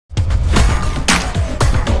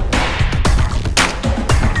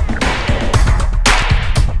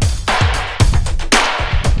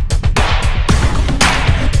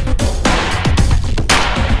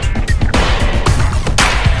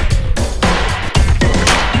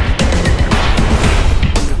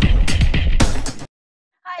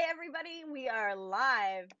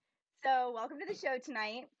So, welcome to the show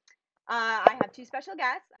tonight. I have two special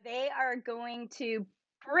guests. They are going to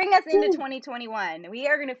bring us into 2021. We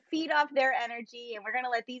are going to feed off their energy, and we're going to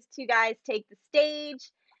let these two guys take the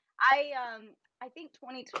stage. I um I think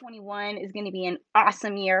 2021 is going to be an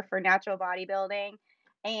awesome year for natural bodybuilding,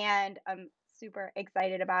 and I'm super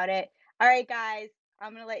excited about it. All right, guys,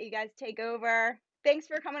 I'm going to let you guys take over. Thanks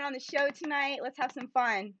for coming on the show tonight. Let's have some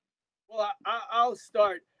fun. Well, I'll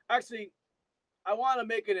start. Actually, I want to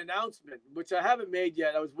make an announcement, which I haven't made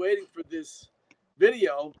yet. I was waiting for this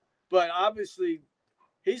video, but obviously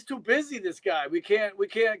he's too busy. This guy, we can't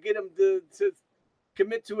get him to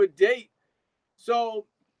commit to a date. So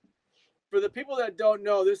for the people that don't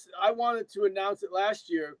know this, I wanted to announce it last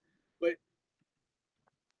year, but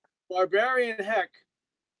Barbarian Hak,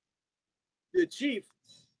 the chief,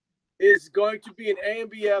 is going to be an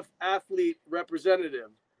ANBF athlete representative.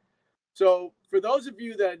 So for those of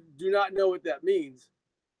you that do not know what that means,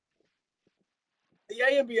 the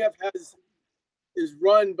ANBF has is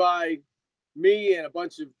run by me and a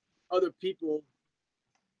bunch of other people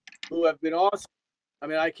who have been awesome. I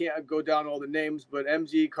mean, I can't go down all the names, but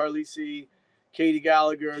MG, Carlisi, Katie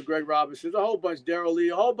Gallagher, Greg Robinson, there's a whole bunch, Daryl Lee,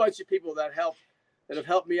 a whole bunch of people that have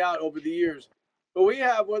helped me out over the years. But we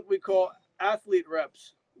have what we call athlete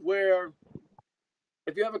reps, where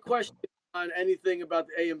if you have a question on anything about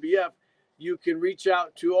the ANBF, you can reach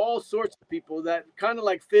out to all sorts of people that kind of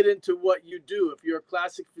like fit into what you do. If you're a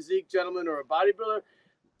classic physique gentleman or a bodybuilder,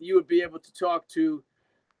 you would be able to talk to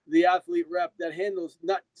the athlete rep that handles,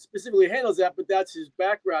 not specifically handles that, but that's his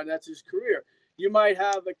background, that's his career. You might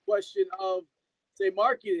have a question of, say,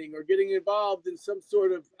 marketing or getting involved in some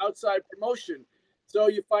sort of outside promotion. So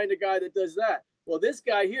you find a guy that does that. Well, this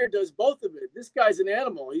guy here does both of it. This guy's an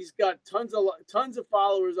animal. He's got tons of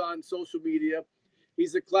followers on social media.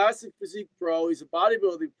 He's a classic physique pro. He's a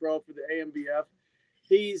bodybuilding pro for the ANBF.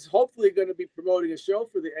 He's hopefully going to be promoting a show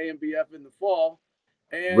for the ANBF in the fall.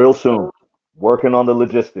 Real And soon. Working on the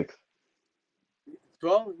logistics.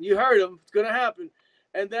 well, you heard him. It's going to happen.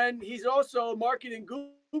 And then he's also a marketing guru.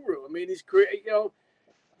 I mean,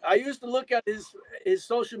 I used to look at his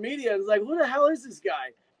social media and was like, who the hell is this guy?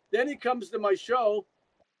 Then he comes to my show,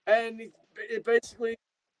 and it basically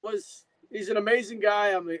was. He's an amazing guy.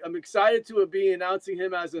 I'm excited to be announcing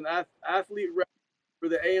him as an athlete rep for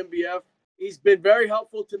the ANBF. He's been very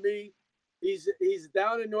helpful to me. He's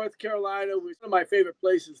down in North Carolina, which is one of my favorite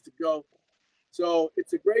places to go. So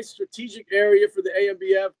it's a great strategic area for the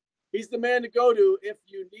ANBF. He's the man to go to if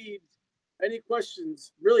you need any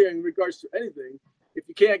questions, really in regards to anything. If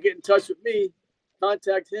you can't get in touch with me,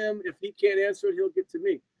 contact him. If he can't answer it, he'll get to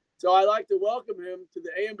me. So I'd like to welcome him to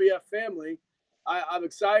the ANBF family. I'm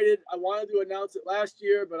excited. I wanted to announce it last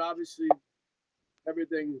year, but obviously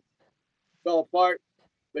everything fell apart.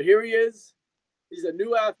 But here he is. He's a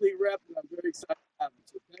new athlete rep, and I'm very excited to have him.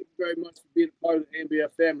 So thank you very much for being a part of the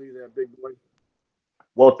ANBF family there, big boy.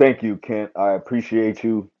 Well, thank you, Kent. I appreciate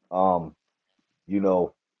you. You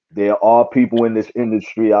know, there are people in this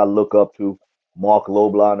industry I look up to. Mark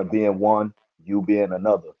Lobliner being one, you being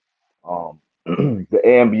another. The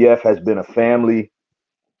AMBF has been a family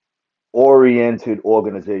oriented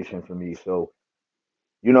organization for me. So,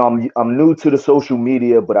 I'm new to the social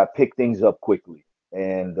media, but I pick things up quickly.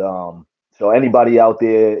 And so anybody out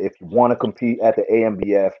there, if you want to compete at the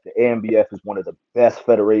AMBF is one of the best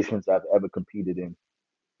federations I've ever competed in.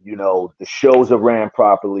 The shows are ran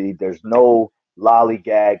properly. There's no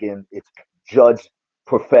lollygagging. It's judged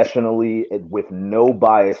professionally with no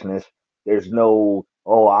biasness. There's no,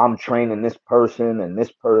 oh, I'm training this person and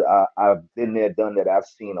I've been there, done that. I've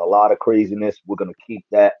seen a lot of craziness. We're gonna keep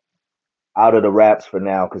that out of the wraps for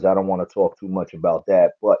now because I don't want to talk too much about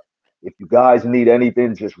that. But if you guys need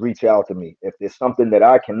anything, just reach out to me. If there's something that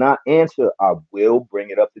I cannot answer, I will bring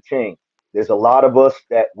it up the chain. There's a lot of us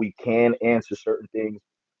that we can answer certain things,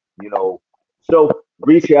 you know. So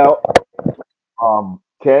reach out.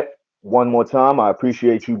 Kat, one more time, I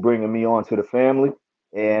appreciate you bringing me on to the family.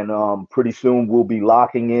 And pretty soon we'll be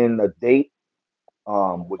locking in a date.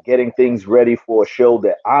 We're getting things ready for a show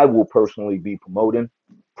that I will personally be promoting.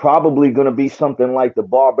 Probably going to be something like the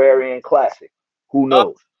Barbarian Classic. Who Oh,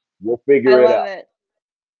 knows? We'll I figure it love out.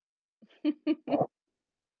 it.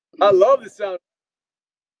 I love the sound.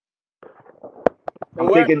 And I'm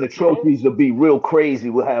where thinking the trophies will be real crazy.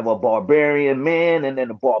 We'll have a barbarian man and then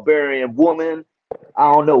a barbarian woman.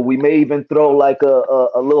 I don't know. We may even throw like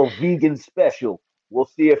a little vegan special. We'll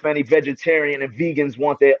see if any vegetarian and vegans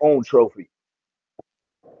want their own trophy.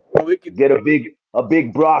 well, we could. Get a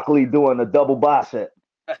big broccoli doing a double bicep.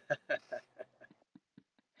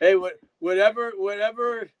 Hey, whatever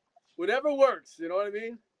works. You know what I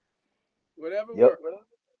mean? Whatever Yep. works.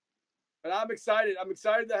 But I'm excited. I'm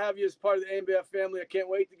excited to have you as part of the ANBF family. I can't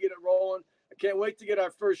wait to get it rolling. I can't wait to get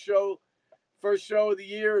our first show of the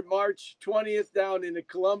year, March 20th, down in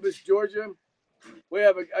Columbus, Georgia. We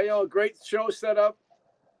have a great show set up.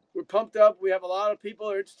 We're pumped up. We have a lot of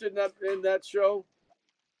people are interested in that show,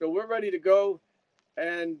 so we're ready to go.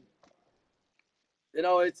 And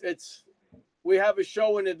it's we have a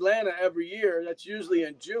show in Atlanta every year. That's usually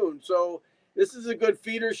in June. So this is a good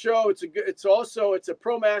feeder show. It's a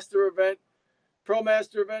ProMaster event.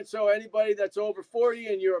 So anybody that's over 40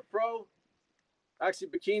 and you're a pro, actually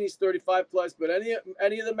bikini's 35 plus, but any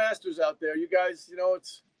of the masters out there, you guys,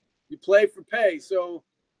 you play for pay. So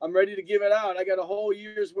I'm ready to give it out. I got a whole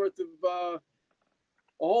year's worth of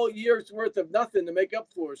nothing to make up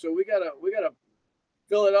for. So we gotta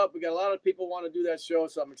fill it up. We got a lot of people want to do that show,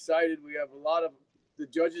 so I'm excited. We have a lot of the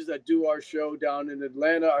judges that do our show down in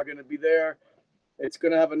Atlanta are going to be there. It's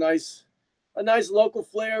going to have a nice local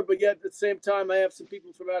flair, but yet at the same time, I have some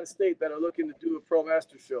people from out of state that are looking to do a Pro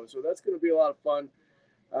Master show, so that's going to be a lot of fun.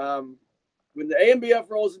 When the ANBF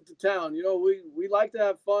rolls into town, we like to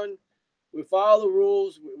have fun. We follow the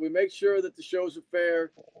rules. We make sure that the shows are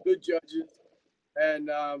fair, good judges, and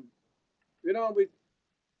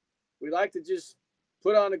we like to just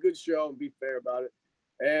put on a good show and be fair about it.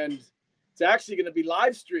 And it's actually going to be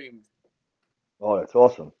live streamed. Oh, that's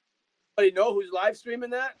awesome. Anybody know who's live streaming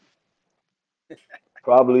that?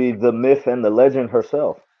 Probably the myth and the legend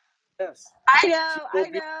herself. Yes. I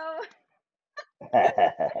know.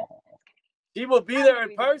 She will be there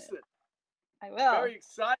in person. I will. Very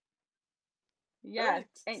excited. Yes.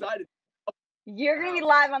 Very excited. You're going to be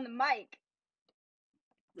live on the mic.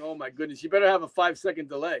 Oh, my goodness. You better have a 5-second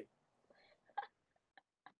delay.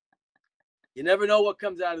 You never know what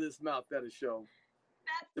comes out of this mouth at a show.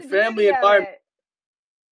 That's the family environment.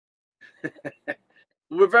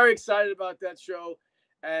 We're very excited about that show,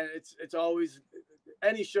 and it's always,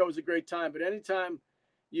 any show is a great time, but anytime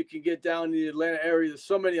you can get down in the Atlanta area, there's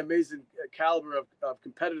so many amazing caliber of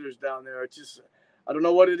competitors down there. It's just, I don't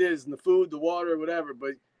know what it is, and the food, the water, whatever,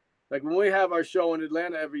 but like when we have our show in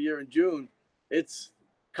Atlanta every year in June, it's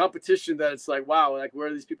competition that it's like, wow, like where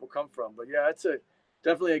do these people come from? But yeah, it's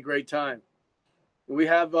definitely a great time. We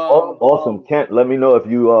have awesome, Kent. Let me know if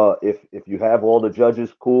you have all the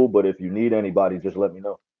judges, cool. But if you need anybody, just let me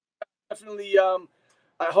know. Definitely.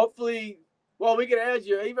 Hopefully, well, we can add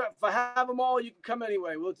you. Even if I have them all, you can come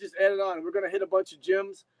anyway. We'll just add it on. We're gonna hit a bunch of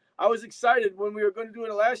gyms. I was excited when we were going to do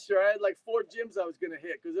it last year. I had like 4 gyms I was going to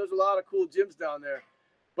hit because there's a lot of cool gyms down there.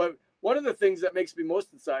 But one of the things that makes me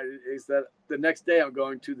most excited is that the next day I'm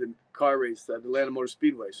going to the car race at Atlanta Motor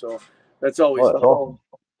Speedway. So that's always fun. Awesome.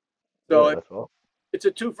 So yeah, that's awesome. It's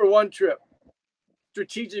a 2-for-1 trip.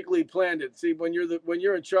 Strategically planned it. See, when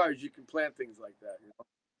you're in charge, you can plan things like that.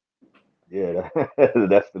 Yeah,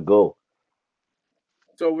 that's the goal.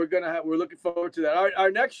 So we're looking forward to that.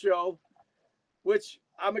 Our next show, which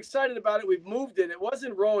I'm excited about it. We've moved it. It was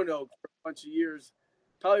in Roanoke for a bunch of years,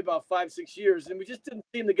 probably about 5-6 years, and we just didn't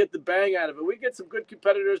seem to get the bang out of it. We get some good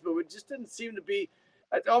competitors, but we just didn't seem to be.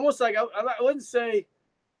 Almost like I wouldn't say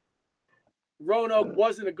Roanoke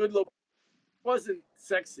wasn't a good location. It wasn't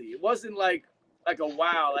sexy. It wasn't like a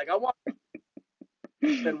wow. Like I want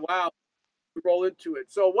and wow to roll into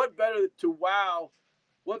it. So what better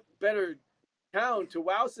town to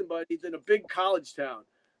wow somebody than a big college town?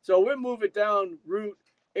 So we're moving down Route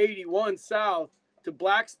 81 south to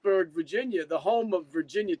Blacksburg, Virginia, the home of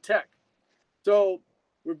Virginia Tech. So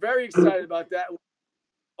we're very excited about that.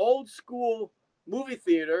 Old school movie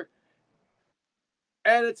theater,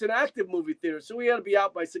 and it's an active movie theater. So we got to be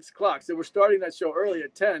out by 6 o'clock. So we're starting that show early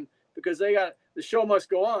at 10 because the show must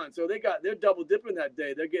go on. So they're double dipping that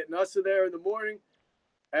day. They're getting us there in the morning,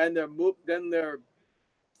 and they're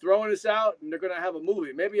throwing us out, and they're going to have a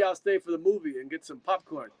movie. Maybe I'll stay for the movie and get some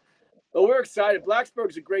popcorn. But we're excited.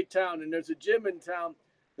 Blacksburg's a great town, and there's a gym in town,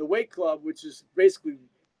 the Weight Club, which is basically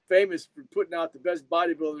famous for putting out the best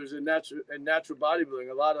bodybuilders in natural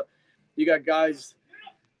bodybuilding. You got guys,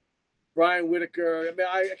 Brian Whitaker. I mean,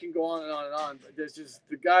 I can go on and on and on, but there's just,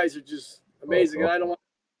 the guys are just amazing. And I don't want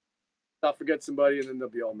to forget somebody, and then they'll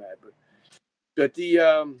be all mad. But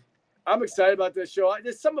I'm excited about this show.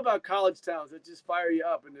 There's something about college towns that just fire you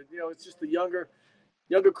up, and it's just the younger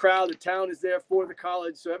crowd. The town is there for the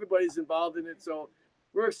college, so everybody's involved in it. So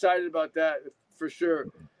we're excited about that for sure.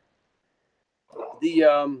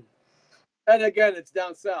 And again, it's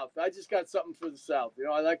down south. I just got something for the south.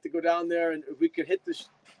 I like to go down there, and if we could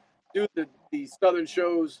do the southern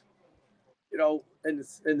shows, in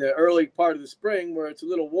the early part of the spring where it's a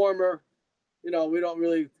little warmer,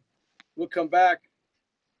 we'll come back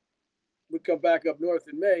up north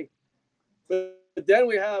in May. But But then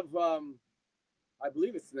we have, I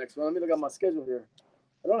believe it's the next one. Let me look at my schedule here.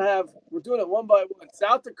 I don't have. We're doing it one by one.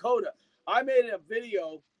 South Dakota. I made a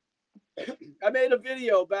video. I made a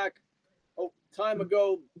video back time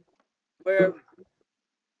ago where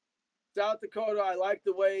South Dakota. I like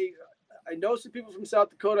the way. I know some people from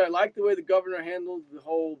South Dakota. I like the way the governor handled the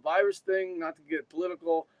whole virus thing. Not to get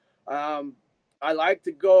political. I like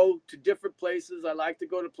to go to different places. I like to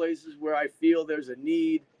go to places where I feel there's a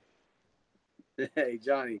need. Hey,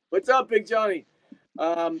 Johnny. What's up, Big Johnny?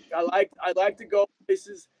 I like to go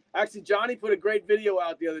places. Actually, Johnny put a great video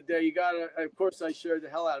out the other day. You gotta, of course, I shared the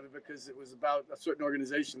hell out of it because it was about a certain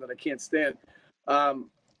organization that I can't stand.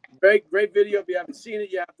 Great video. If you haven't seen it,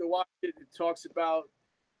 you have to watch it. It talks about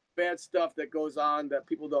bad stuff that goes on that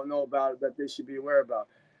people don't know about that they should be aware about.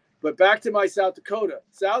 But back to my South Dakota.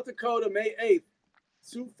 South Dakota, May 8th,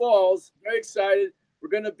 Sioux Falls. Very excited. We're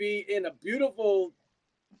going to be in a beautiful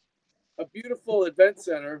event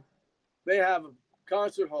center. They have a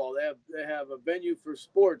concert hall. They have a venue for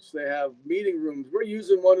sports. They have meeting rooms. We're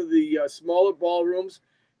using one of the smaller ballrooms.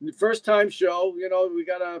 The first time show, we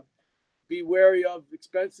gotta be wary of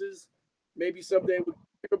expenses. Maybe someday we'll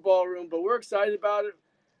get a ballroom, but we're excited about it.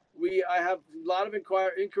 I have a lot of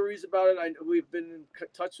inquiries about it. We've been in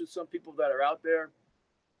touch with some people that are out there,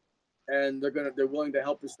 and they're willing to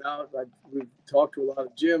help us out. We've talked to a lot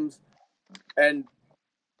of gyms, and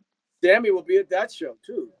Sammy will be at that show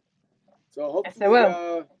too. So hopefully,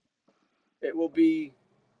 yes, it will be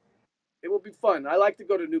fun. I like to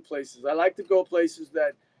go to new places. I like to go places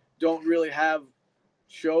that don't really have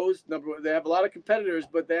shows. They have a lot of competitors,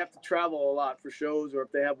 but they have to travel a lot for shows, or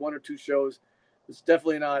if they have one or two shows, it's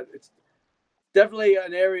definitely not. It's definitely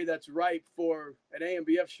an area that's ripe for an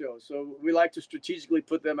ANBF show. So we like to strategically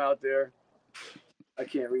put them out there. I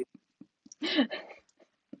can't read.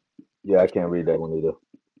 Yeah, I can't read that one either.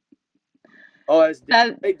 Oh, that's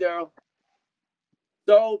hey, Daryl.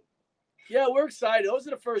 So, yeah, we're excited. Those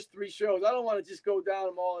are the first three shows. I don't want to just go down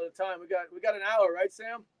them all at a time. We got an hour, right,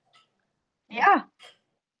 Sam? Yeah.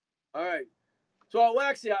 All right. So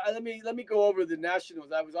actually, let me go over the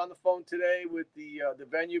Nationals. I was on the phone today with the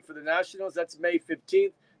venue for the Nationals. That's May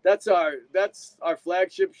 15th. That's our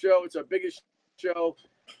flagship show. It's our biggest show.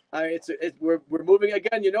 We're moving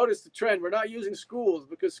again. You notice the trend. We're not using schools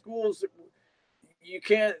because schools,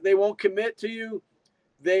 they won't commit to you.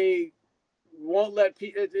 They won't let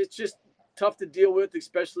people. It's just tough to deal with,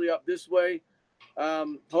 especially up this way.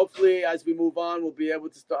 Hopefully, as we move on, we'll be able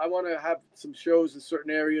to start. I want to have some shows in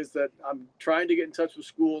certain areas that I'm trying to get in touch with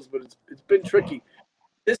schools, but it's been tricky.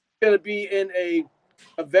 This is going to be in a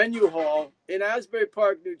venue hall in Asbury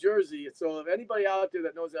Park, New Jersey. So if anybody out there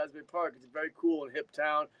that knows Asbury Park, it's a very cool and hip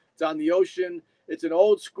town. It's on the ocean. It's an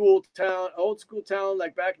old school town,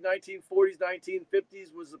 like back 1940s,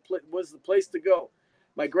 1950s was the place to go.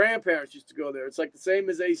 My grandparents used to go there. It's like the same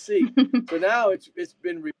as AC. So now it's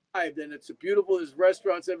been revived, and it's beautiful. There's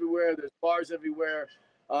restaurants everywhere. There's bars everywhere.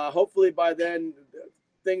 Hopefully by then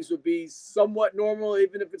things will be somewhat normal.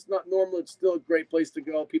 Even if it's not normal, it's still a great place to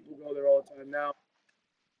go. People go there all the time now.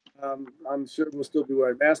 I'm sure we'll still be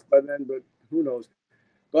wearing masks by then, but who knows?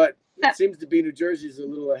 But it seems to be New Jersey's a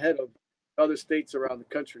little ahead of other states around the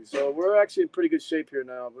country. So we're actually in pretty good shape here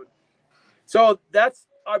now. But so that's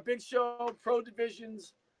our big show, pro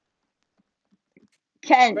divisions.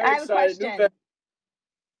 Ken, I have a question.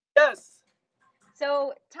 Yes.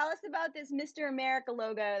 So tell us about this Mr. America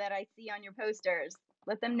logo that I see on your posters.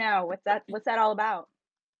 Let them know. What's that all about?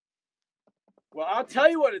 Well, I'll tell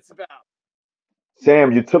you what it's about.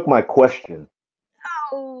 Sam, you took my question.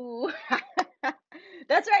 Oh,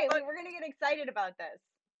 that's right. We're going to get excited about this.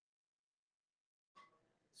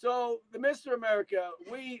 So the Mr. America,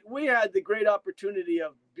 we had the great opportunity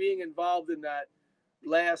of being involved in that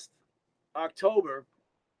last October.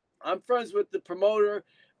 I'm friends with the promoter,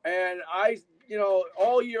 and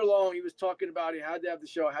all year long he was talking about he had to have the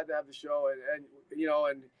show,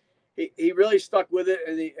 and he really stuck with it,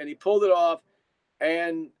 and he pulled it off,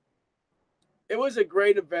 and it was a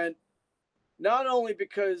great event. Not only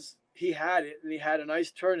because he had it and he had a nice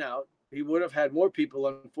turnout, he would have had more people,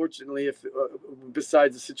 unfortunately, if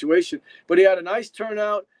besides the situation. But he had a nice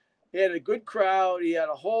turnout. He had a good crowd. He had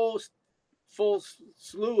a whole full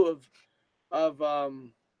slew of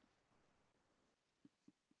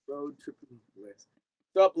road tripping. What's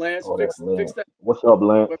up, Lance? Oh, Fix that. What's up,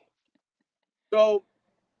 Lance? So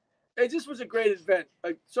it just was a great event.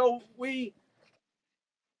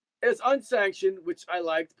 It's unsanctioned, which I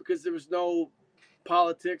liked because there was no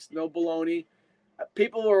politics, no baloney.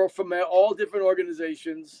 People were from all different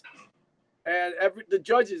organizations, and the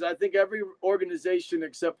judges. I think every organization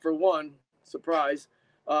except for one, surprise,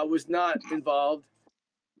 was not involved.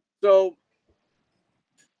 So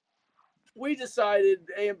we decided,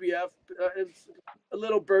 ANBF, a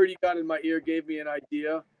little birdie got in my ear, gave me an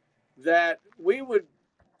idea that we would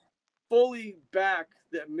fully back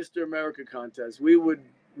the Mr. America contest. We would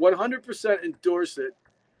 100% endorse it,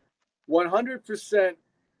 100%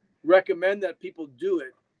 recommend that people do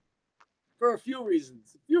it for a few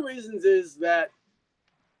reasons. A few reasons is that,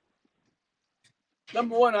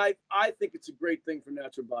 number one, I think it's a great thing for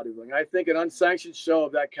natural bodybuilding. I think an unsanctioned show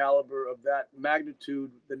of that caliber, of that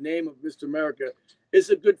magnitude, the name of Mr. America, is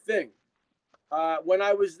a good thing. When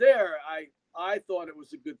I was there, I thought it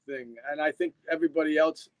was a good thing, and I think everybody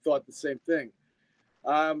else thought the same thing.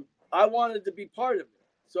 I wanted to be part of it,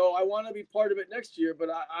 so I want to be part of it next year. But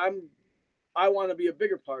I want to be a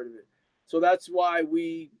bigger part of it, so that's why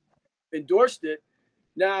we endorsed it.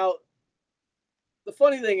 Now, the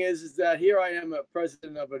funny thing is that here I am, a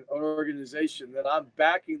president of an organization that I'm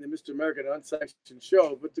backing the Mr. American unsanctioned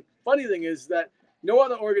show. But the funny thing is that no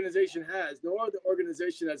other organization has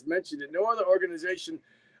mentioned it. No other organization.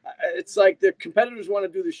 It's like the competitors want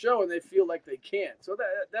to do the show and they feel like they can't. So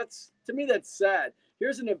that's, to me, that's sad.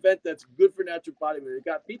 Here's an event that's good for natural bodybuilding. You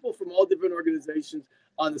got people from all different organizations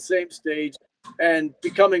on the same stage and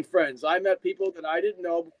becoming friends. I met people that I didn't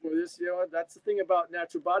know before this. That's the thing about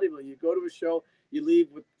natural bodybuilding. You go to a show, you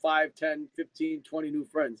leave with 5, 10, 15, 20 new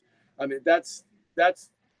friends. I mean, that's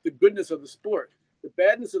the goodness of the sport. The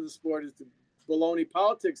badness of the sport is the baloney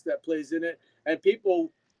politics that plays in it, and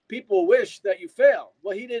people wish that you fail.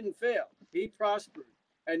 Well, he didn't fail. He prospered.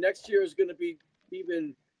 And next year is going to be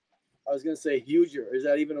even, I was going to say huger. Is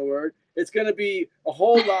that even a word? It's going to be a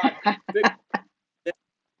whole lot bigger.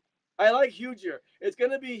 I like huger. It's going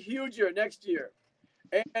to be huger next year.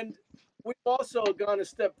 And we've also gone a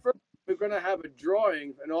step further. We're going to have a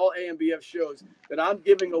drawing in all ANBF shows that I'm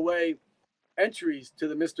giving away entries to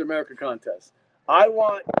the Mr. America contest.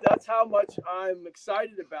 That's how much I'm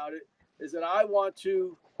excited about it, is that I want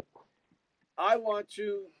to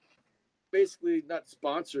basically not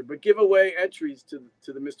sponsor, but give away entries to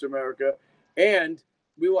the Mr. America, and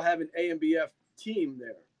we will have an ANBF team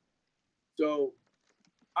there. So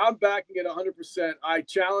I'm backing it 100%. I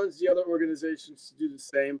challenge the other organizations to do the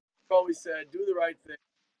same. I've always said, do the right thing.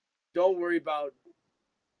 Don't worry about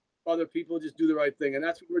other people. Just do the right thing, and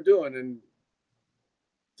that's what we're doing. And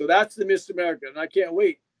so that's the Mr. America, and I can't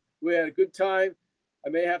wait. We had a good time. I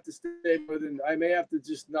may have to stay more than, I may have to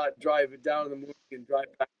just not drive it down in the morning and drive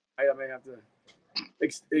back. I may have to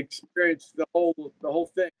experience the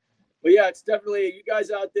whole thing. But yeah, it's definitely, you guys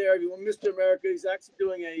out there, if you want Mr. America, he's actually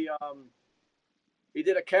doing he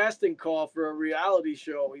did a casting call for a reality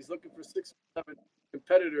show. He's looking for 6 or 7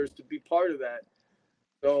 competitors to be part of that.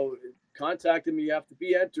 So contact me. You have to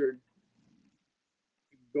be entered.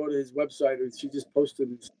 You can go to his website. She just posted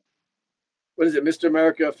his, what is it, Mr.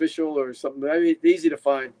 America Official or something. I mean, easy to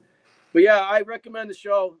find. But yeah, I recommend the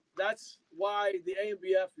show. That's why the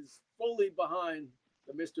ANBF is fully behind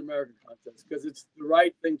the Mr. America contest, because it's the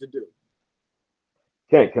right thing to do.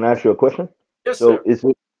 Kent, can I ask you a question? Yes, So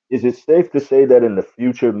sir. is it safe to say that in the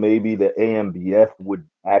future maybe the ANBF would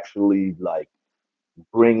actually like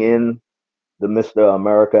bring in the Mr.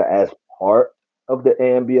 America as part of the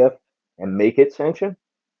ANBF and make it sanctioned?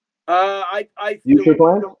 Future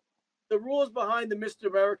plans? The rules behind the Mr.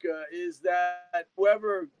 America is that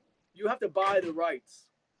whoever, you have to buy the rights.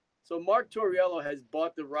 So Mark Torriello has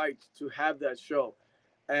bought the rights to have that show,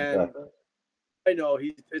 and Okay. I know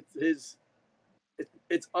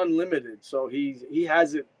it's unlimited. So he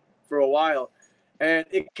has it for a while, and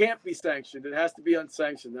it can't be sanctioned. It has to be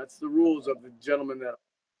unsanctioned. That's the rules of the gentleman that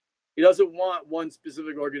he doesn't want one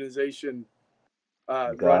specific organization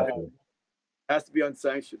running. Gotcha. It has to be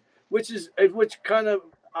unsanctioned, which kind of,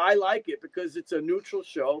 I like it because it's a neutral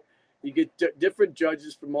show. You get different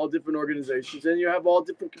judges from all different organizations, and you have all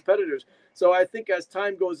different competitors. So I think as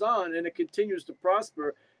time goes on and it continues to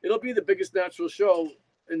prosper, it'll be the biggest natural show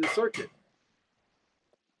in the circuit,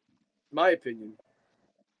 in my opinion.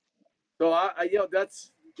 So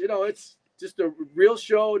that's, it's just a real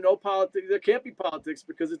show, no politics. There can't be politics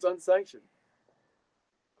because it's unsanctioned.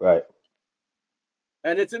 Right.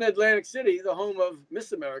 And it's in Atlantic City, the home of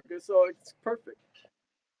Miss America, so it's perfect.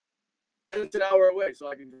 And it's an hour away, so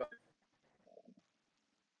I can drive.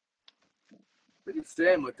 Look at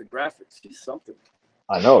Sam with the graphics. She's something.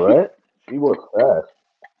 I know, right? She works fast.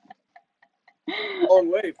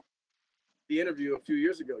 Long way from the interview a few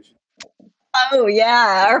years ago. Oh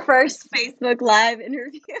yeah, our first Facebook Live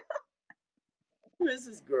interview. Who is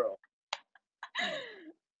this girl?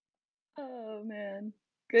 Oh man,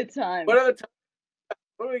 good times. What other time?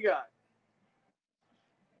 What do we got?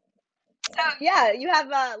 So yeah, you have.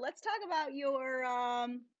 Let's talk about your.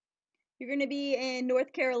 You're going to be in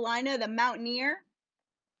North Carolina, the Mountaineer.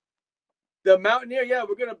 The Mountaineer, yeah,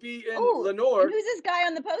 we're gonna be in Oh, Lenore. and who's this guy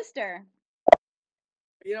on the poster?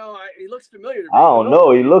 You know, he looks familiar to me. I don't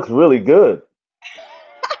know. He looks really good.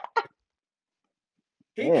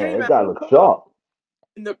 He Man, came that out guy looks sharp.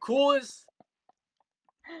 in the coolest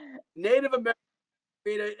Native American. I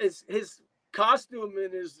mean, his costume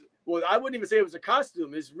and his, well, I wouldn't even say it was a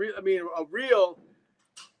costume. His real, I mean, a real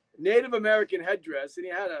Native American headdress, and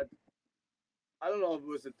he had a, I don't know,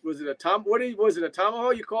 was it a was it a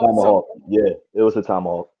tomahawk? You called Tomahawk. it something? Yeah, it was a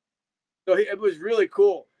tomahawk. So it was really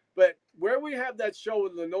cool. But where we have that show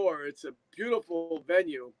in Lenore, it's a beautiful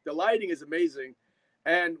venue. The lighting is amazing,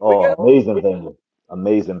 and we Oh, get amazing venue.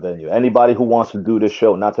 Amazing venue. Anybody who wants to do this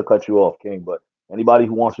show, not to cut you off, King, but anybody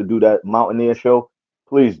who wants to do that Mountaineer show,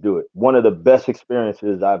 please do it. One of the best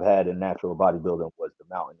experiences I've had in natural bodybuilding was the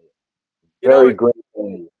Mountaineer. you know Very it. great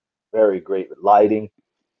venue. Very great lighting.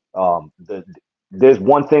 There's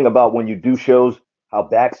one thing about when you do shows, how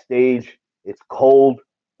backstage it's cold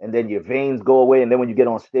and then your veins go away, and then when you get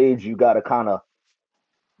on stage, you gotta kind of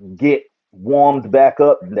get warmed back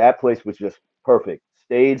up. That place was just perfect.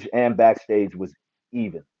 Stage and backstage was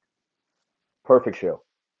even. Perfect show.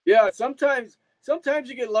 Yeah, sometimes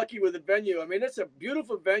you get lucky with a venue. I mean, it's a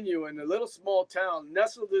beautiful venue in a little small town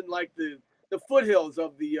nestled in like the foothills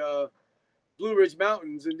of the Blue Ridge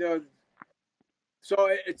Mountains, and so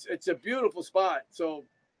it's a beautiful spot. So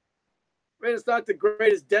I mean, it's not the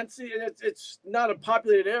greatest density, and it's not a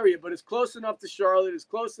populated area, but it's close enough to Charlotte, it's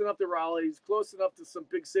close enough to Raleigh, it's close enough to some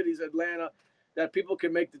big cities, Atlanta, that people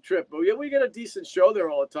can make the trip. But yeah, we get a decent show there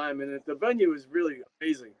all the time, and the venue is really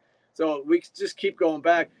amazing. So we just keep going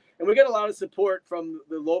back, and we get a lot of support from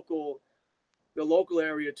the local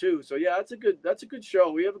area too. So yeah, that's a good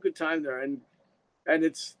show. We have a good time there, and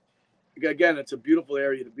it's, again, it's a beautiful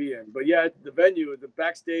area to be in. But yeah, the venue, the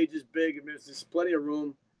backstage is big. I mean, there's plenty of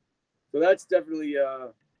room. So that's definitely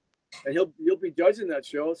and he'll be judging that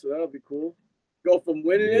show, so that'll be cool. Go from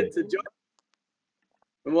winning Yeah, it to judge,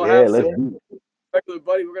 and we'll yeah, have some let's do it. regular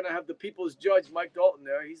buddy. We're gonna have the people's judge, Mike Dalton,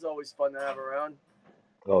 there. He's always fun to have around.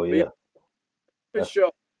 Oh But yeah, yeah, good that's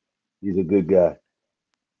show. he's a good guy.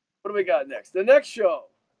 What do we got next? The next show.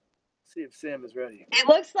 Let's see if Sam is ready. It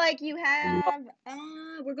looks like you have.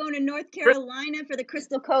 We're going to North Carolina for the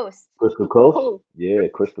Crystal Coast. Crystal Coast. Yeah,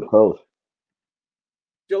 Crystal Coast.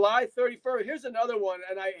 July 31st. Here's another one,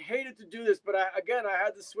 and I hated to do this, but I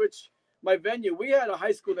had to switch my venue. We had a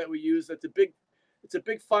high school that we used. It's a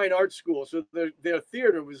big fine arts school, so their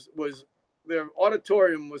theater was their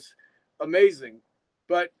auditorium was amazing,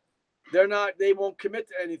 but they won't commit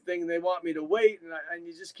to anything. They want me to wait, and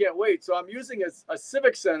you just can't wait. So I'm using a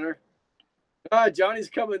civic center. Johnny's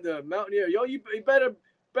coming to Mountaineer. Yo, you better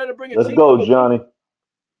bring a Let's team. go, Johnny.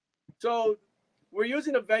 So we're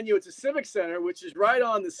using a venue. It's a civic center, which is right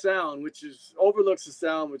on the Sound, which is overlooks the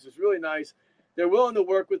Sound, which is really nice. They're willing to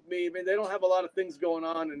work with me. I mean, they don't have a lot of things going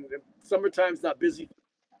on, and summertime's not busy,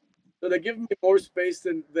 so they're giving me more space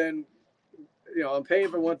than I'm paying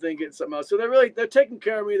for one thing, getting something else. So they're taking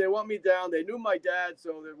care of me. They want me down. They knew my dad,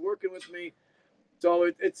 so they're working with me.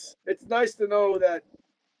 So it's nice to know that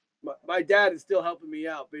my dad is still helping me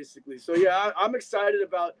out, basically. So yeah, I'm excited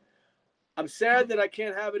about. I'm sad that I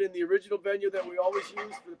can't have it in the original venue that we always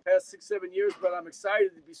use for the past 6-7 years, but I'm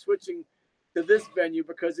excited to be switching to this venue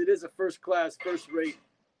because it is a first class and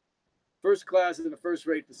a first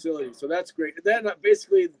rate facility. So that's great. And then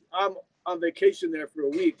basically I'm on vacation there for a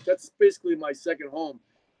week. That's basically my second home,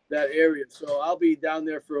 that area. So I'll be down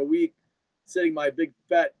there for a week, sitting my big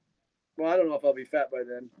fat. Well, I don't know if I'll be fat by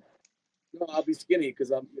then. No, I'll be skinny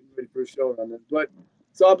because I'm getting ready for a show on then. But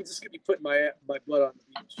so I'll be just gonna be putting my blood on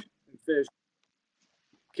the beach and fish.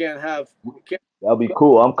 Can't. That'll be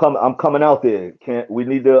cool. I'm coming out there. Can't we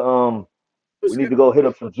need to go hit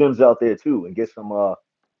up some gyms out there too and get some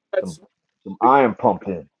That's, some iron pumped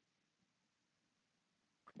in.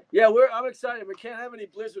 yeah, I'm excited. We can't have any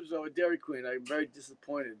blizzards though at Dairy Queen. I'm very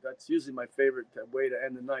disappointed. That's usually my favorite way to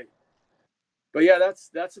end the night. But yeah,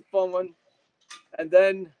 that's a fun one. And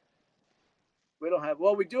then we don't have.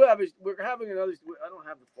 Well, we do have. We're having another. I don't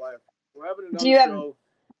have the flyer. We're having Do another you have show.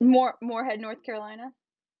 Moorhead, North Carolina?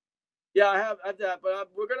 Yeah, I have that. But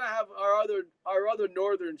we're gonna have our other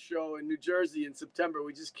northern show in New Jersey in September.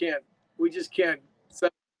 We just can't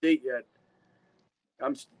set a date yet.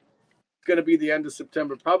 It's going to be the end of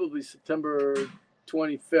September, probably September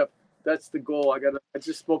 25th. That's the goal. I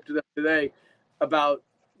just spoke to them today about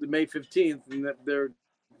the May 15th, and that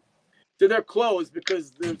they're closed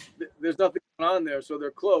because there's nothing going on there, so they're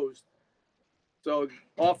closed. So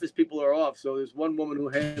office people are off. So there's one woman who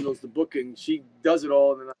handles the booking. She does it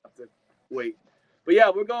all, and then I have to wait. But yeah,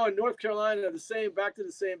 we're going North Carolina, back to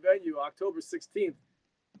the same venue, October 16th.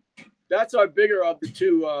 That's our bigger of the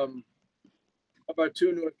two, of our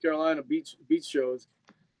two North Carolina beach shows.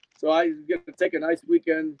 So I get to take a nice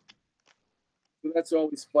weekend. So that's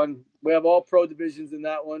always fun. We have all pro divisions in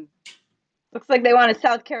that one. Looks like they want a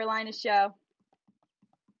South Carolina show.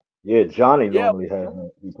 Yeah, Johnny Yeah, normally has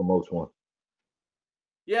he promotes one.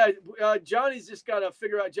 yeah. Johnny's just got to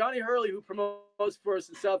figure out. Johnny Hurley, who promotes for us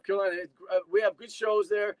in South Carolina, we have good shows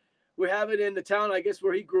there. We have it in the town, I guess,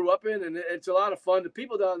 where he grew up in, and it's a lot of fun. The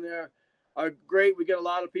people down there are great. We get a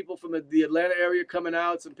lot of people from the Atlanta area coming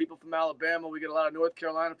out, some people from Alabama. We get a lot of North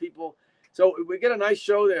Carolina people. So we get a nice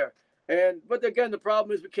show there. But again, the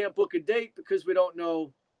problem is we can't book a date because we don't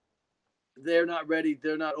know. They're not ready.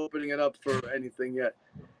 They're not opening it up for anything yet.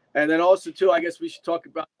 And then also too, I guess we should talk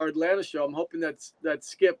about our Atlanta show. I'm hoping that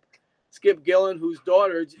Skip Gillen, whose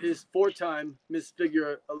daughter is 4-time Miss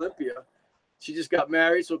Figure Olympia, she just got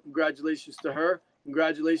married, so congratulations to her.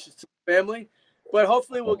 Congratulations to the family. But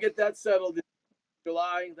hopefully we'll get that settled in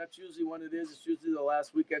July. That's usually when it is. It's usually the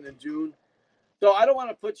last weekend in June. So I don't want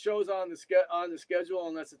to put shows on the schedule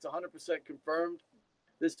unless it's 100% confirmed.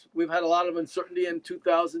 We've had a lot of uncertainty in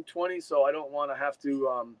 2020, so I don't want to have to.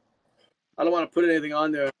 I don't want to put anything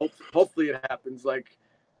on there. Hopefully it happens like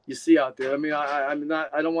you see out there. I mean, I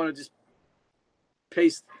don't want to just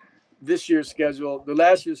paste this year's schedule, the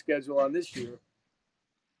last year's schedule on this year.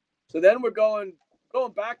 So then we're going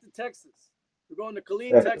back to Texas. We're going to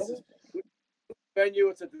Killeen, Texas. Venue.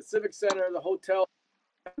 It's at the Civic Center, the hotel,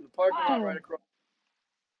 the parking lot right across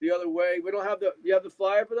the other way. We don't have you have the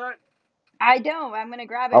flyer for that? I don't. I'm gonna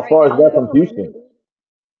grab it How right far is now. that from Houston?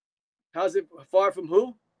 How's it far from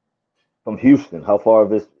who? From Houston. How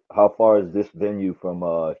far is this venue from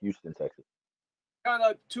Houston, Texas? Kind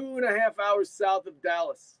of 2.5 hours south of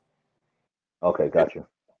Dallas. Okay, gotcha.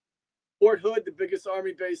 Fort Hood, the biggest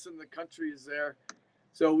Army base in the country, is there.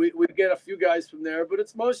 So we get a few guys from there, but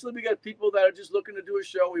it's mostly we get people that are just looking to do a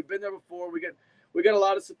show. We've been there before. We get a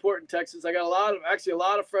lot of support in Texas. I got a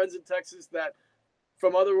lot of friends in Texas that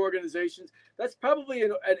from other organizations. That's probably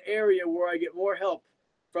an area where I get more help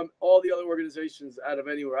from all the other organizations out of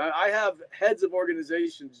anywhere. I have heads of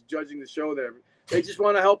organizations judging the show there. They just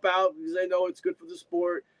want to help out because they know it's good for the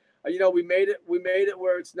sport. We made it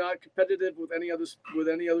where it's not competitive with any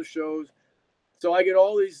other shows. So I get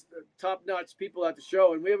all these top-notch people at the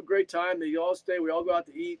show, and we have a great time. They all stay. We all go out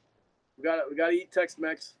to eat. We got to eat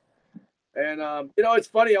Tex-Mex, and it's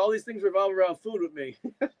funny. All these things revolve around food with me.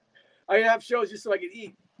 I have shows just so I can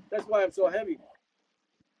eat. That's why I'm so heavy.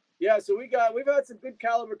 Yeah, so we've had some good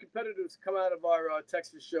caliber competitors come out of our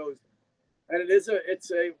Texas shows, and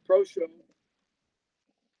it's a pro show,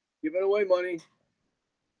 giving away money.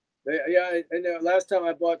 Last time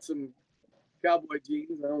I bought some cowboy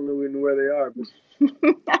jeans. I don't know even where they are, but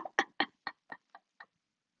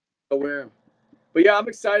I'll wear them. But yeah, I'm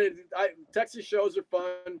excited. Texas shows are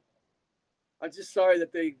fun. I'm just sorry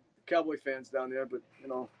that Cowboy fans down there, but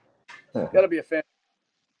gotta be a fan.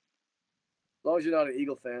 As long as you're not an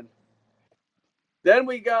Eagle fan. Then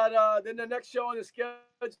we got then the next show on the schedule.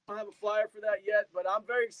 I don't have a flyer for that yet, but I'm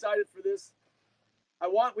very excited for this.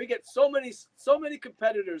 We get so many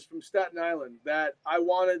competitors from Staten Island that I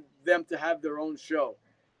wanted them to have their own show.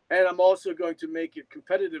 And I'm also going to make it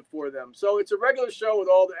competitive for them. So it's a regular show with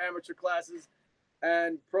all the amateur classes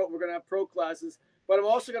and we're going to have pro classes, but I'm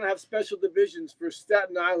also going to have special divisions for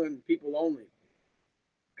Staten Island people only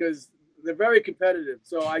because they're very competitive.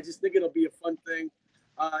 So I just think it'll be a fun thing.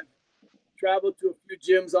 Traveled to a few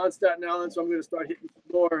gyms on Staten Island, so I'm going to start hitting some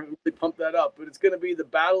more and really pump that up. But it's going to be the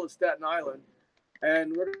Battle of Staten Island,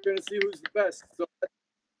 and we're going to see who's the best. So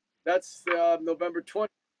that's November 20th.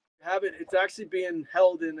 It's actually being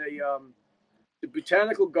held in the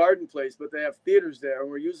Botanical Garden place, but they have theaters there, and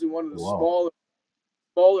we're using one of the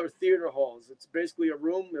smaller theater halls. It's basically a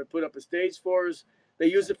room. They put up a stage for us. They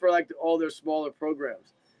use it for all their smaller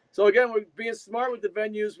programs. So again, we're being smart with the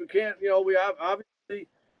venues. We can't, we have obviously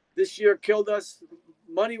this year killed us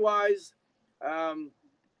money-wise.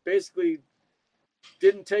 Basically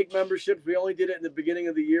didn't take memberships. We only did it in the beginning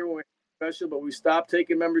of the year when we had special, but we stopped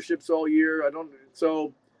taking memberships all year.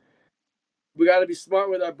 So we got to be smart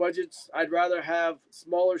with our budgets. I'd rather have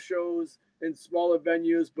smaller shows in smaller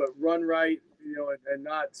venues, but run right, and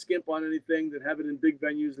not skimp on anything than have it in big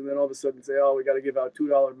venues and then all of a sudden say, oh, we got to give out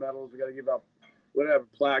 $2 medals. We got to give out whatever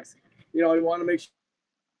plaques. We want to make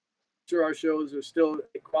sure our shows are still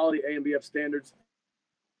quality ANBF standards.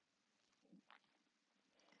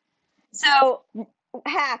 So,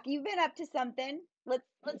 Hak, you've been up to something.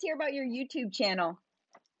 let's hear about your YouTube channel.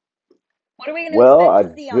 What are we going to Well, expect I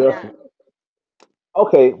to see on just that?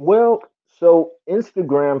 okay. Well, so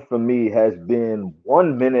Instagram for me has been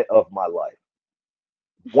 1 minute of my life,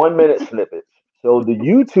 1 minute snippets. So the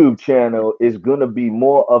YouTube channel is gonna be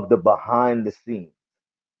more of the behind the scenes,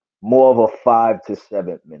 more of a 5 to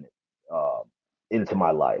 7 minute uh, into my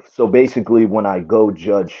life. So basically, when I go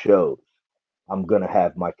judge shows, I'm gonna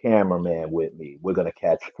have my cameraman with me. We're gonna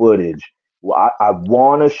catch footage. Well, I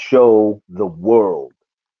want to show the world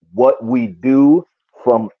what we do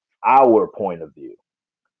from our point of view.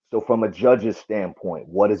 So, from a judge's standpoint,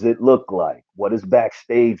 what does it look like? What does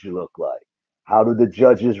backstage look like? How do the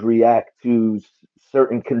judges react to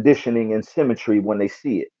certain conditioning and symmetry when they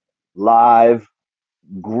see it? Live,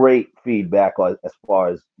 great feedback as far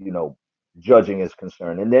as, judging is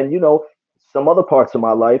concerned. And then, some other parts of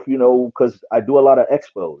my life, because I do a lot of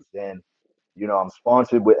expos and, I'm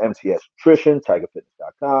sponsored with MTS Nutrition,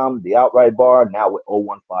 TigerFitness.com, the Outright Bar, now with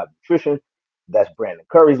 015 Nutrition. That's Brandon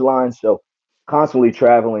Curry's line. So constantly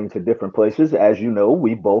traveling to different places. As you know,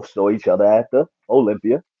 we both saw each other at the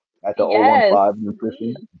Olympia, at the Yes. 015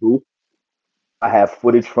 Nutrition booth. I have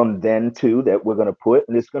footage from then too that we're gonna put,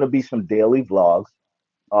 and it's gonna be some daily vlogs.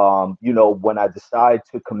 When I decide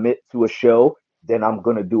to commit to a show, then I'm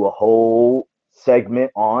gonna do a whole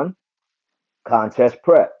segment on contest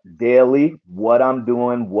prep daily, what I'm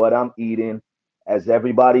doing, what I'm eating. As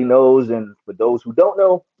everybody knows, and for those who don't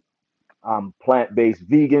know, I'm plant-based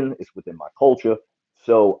vegan. It's within my culture.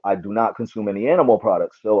 So I do not consume any animal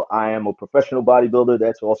products. So I am a professional bodybuilder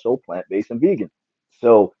that's also plant-based and vegan.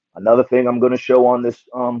 So another thing I'm going to show on this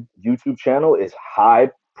YouTube channel is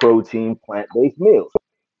high protein plant-based meals.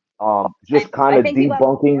 Just kind I of think people have,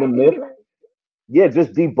 debunking the myth. Yeah,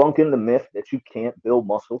 just debunking the myth that you can't build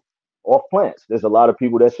muscle off plants. There's a lot of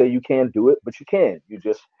people that say you can't do it, but you can. You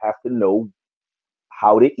just have to know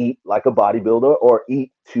how to eat like a bodybuilder or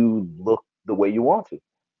eat to look the way you want to.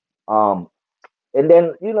 Um, and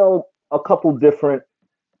then, a couple different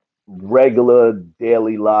regular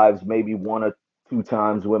daily lives, maybe 1 or 2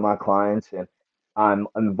 times with my clients. And I'm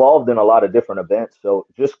involved in a lot of different events. So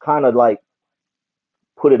just kind of like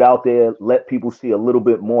put it out there, let people see a little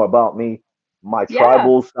bit more about me. My yeah.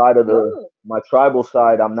 tribal side of my tribal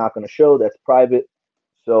side, I'm not going to show. That's private.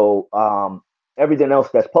 So everything else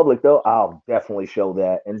that's public, though, I'll definitely show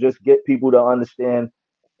that and just get people to understand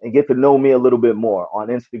and get to know me a little bit more. On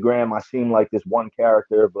Instagram, I seem like this one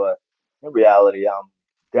character, but in reality, I'm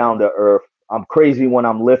down to earth. I'm crazy when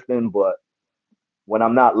I'm lifting, but when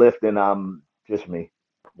I'm not lifting, I'm just me,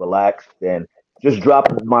 relaxed, and just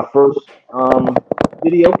dropped my first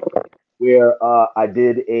video where I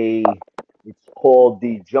did it's called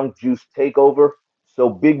the Junk Juice Takeover. So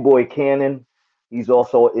Big Boy Cannon, he's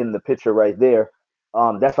also in the picture right there.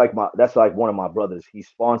 That's like one of my brothers. He's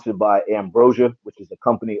sponsored by Ambrosia, which is a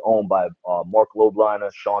company owned by Mark Lobliner,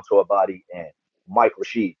 Sean Torbati, and Mike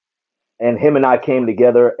Rashid. And him and I came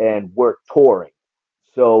together and we're touring.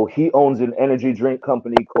 So he owns an energy drink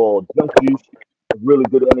company called Junk Juice, a really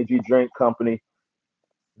good energy drink company.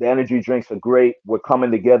 The energy drinks are great. We're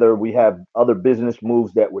coming together. We have other business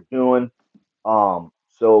moves that we're doing.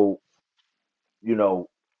 So you know,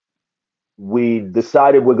 we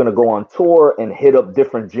decided we're gonna go on tour and hit up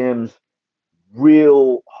different gyms,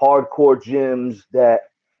 real hardcore gyms that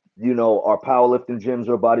are powerlifting gyms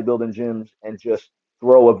or bodybuilding gyms, and just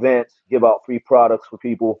throw events, give out free products for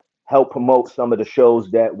people, help promote some of the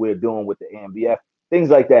shows that we're doing with the ANBF, things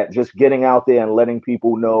like that. Just getting out there and letting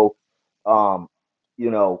people know, um, you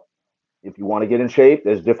know, if you want to get in shape,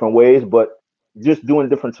 there's different ways, but just doing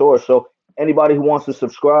different tours. So anybody who wants to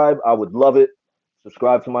subscribe, I would love it.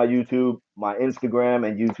 Subscribe to my YouTube, my Instagram,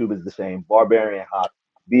 and YouTube is the same. Barbarian Hak,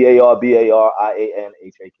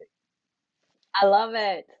 BARBARIANHAK. I love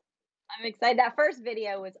it. I'm excited. That first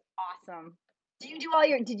video was awesome.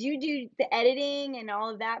 Did you do the editing and all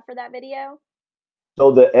of that for that video?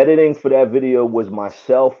 So the editing for that video was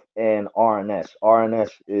myself and RNS. RNS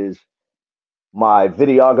is my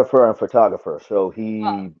videographer and photographer. So Oh,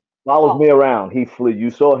 he follows me around. He flew.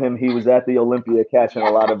 You saw him. He was at the Olympia catching a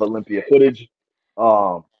yeah. lot of Olympia footage.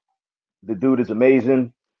 Um, the dude is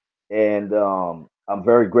amazing, and I'm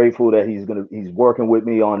very grateful that he's working with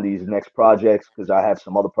me on these next projects because I have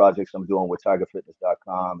some other projects I'm doing with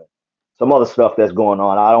TigerFitness.com and some other stuff that's going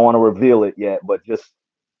on. I don't want to reveal it yet, but just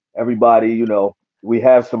everybody, we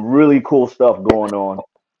have some really cool stuff going on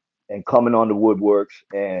and coming on the woodworks.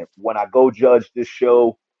 And when I go judge this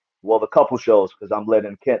show, well, the couple shows, because I'm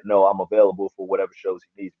letting Kent know I'm available for whatever shows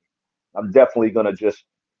he needs me. I'm definitely gonna just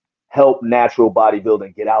help natural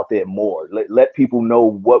bodybuilding get out there more. Let people know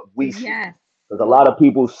what we see. Yes. Because a lot of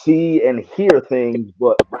people see and hear things,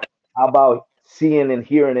 but how about seeing and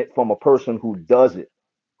hearing it from a person who does it,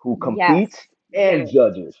 who Yes. competes and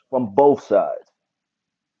judges from both sides?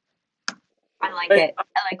 I like Hey, it. I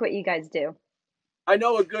like what you guys do. I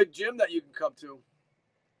know a good gym that you can come to.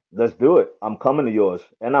 Let's do it. I'm coming to yours,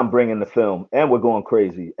 and I'm bringing the film, and we're going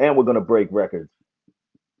crazy, and we're gonna break records.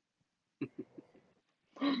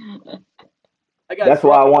 I got That's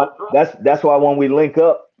why front. I want. That's why when we link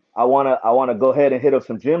up, I wanna go ahead and hit up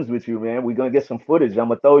some gyms with you, man. We're gonna get some footage. I'm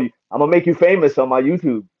gonna throw you. I'm gonna make you famous on my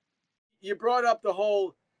YouTube. You brought up the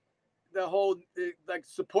whole like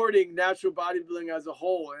supporting natural bodybuilding as a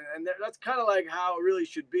whole, and that's kind of like how it really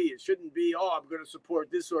should be. It shouldn't be, oh, I'm going to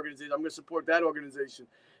support this organization, I'm going to support that organization.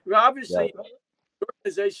 I mean, Yeah, obviously, the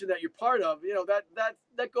organization that you're part of,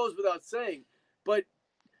 that goes without saying. But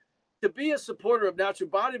to be a supporter of natural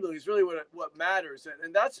bodybuilding is really what matters,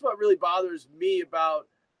 and that's what really bothers me about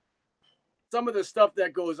some of the stuff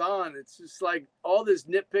that goes on. It's just like all this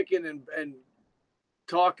nitpicking and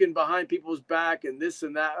talking behind people's back and this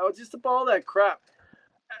and that. Oh, just about all that crap.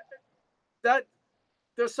 That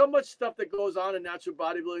there's so much stuff that goes on in natural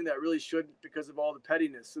bodybuilding that really shouldn't because of all the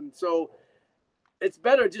pettiness. And so it's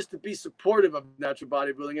better just to be supportive of natural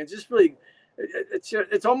bodybuilding and just really,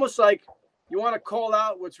 it's almost like you want to call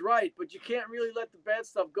out what's right, but you can't really let the bad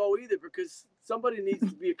stuff go either because somebody needs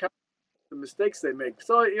to be accountable for the mistakes they make.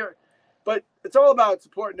 So but it's all about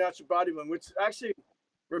supporting natural bodybuilding, which actually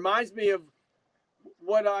reminds me of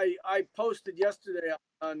what I posted yesterday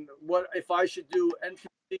on what if I should do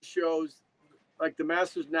NPC shows like the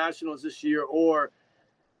Masters Nationals this year or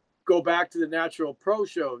go back to the Natural Pro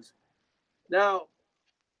shows. Now,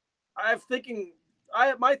 my thinking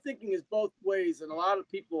is both ways, and a lot of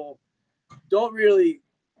people don't really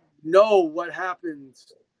know what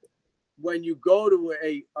happens when you go to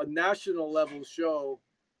a national level show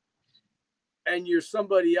and you're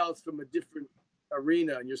somebody else from a different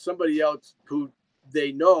arena and you're somebody else who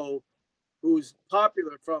they know who's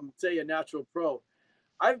popular from, say, a Natural Pro.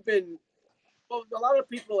 A lot of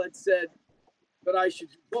people had said that I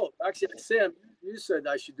should do both. Actually, Sam, you said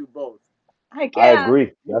I should do both. Heck I yeah.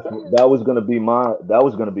 agree. That was gonna be my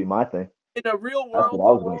thing. In a real That's what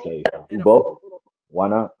world, I was gonna say. Do in a both. Why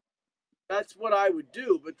not? that's what I would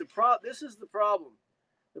do. But this is the problem.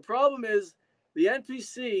 The problem is the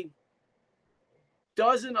NPC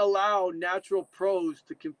doesn't allow natural pros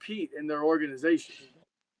to compete in their organization.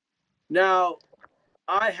 Now,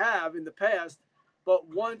 I have in the past, but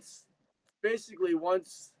once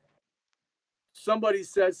somebody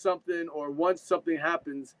says something or once something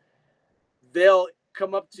happens, they'll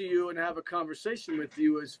come up to you and have a conversation with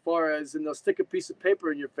you as far as, and they'll stick a piece of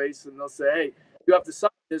paper in your face and they'll say, hey, you have to sign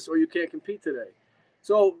this or you can't compete today.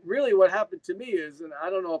 So really what happened to me is, and I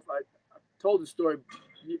don't know if I told the story,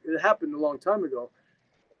 it happened a long time ago.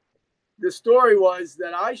 The story was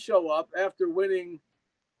that I show up after winning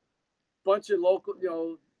a bunch of local,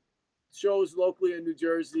 shows locally in New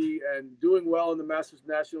Jersey and doing well in the Masters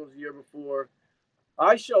Nationals the year before.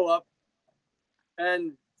 I show up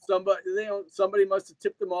and somebody must have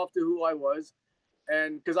tipped them off to who I was.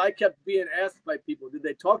 And because I kept being asked by people, did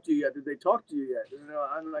they talk to you yet? Did they talk to you yet? And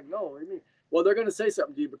I'm like, no. I mean, well, they're going to say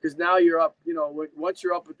something to you because now you're up. Once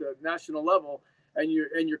you're up at the national level and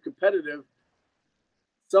you're competitive,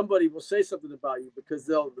 somebody will say something about you because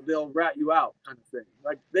they'll rat you out, kind of thing.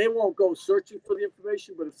 Like they won't go searching for the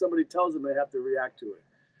information, but if somebody tells them, they have to react to it.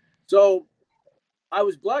 So I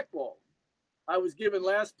was blackballed. I was given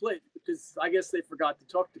last place because I guess they forgot to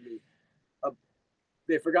talk to me.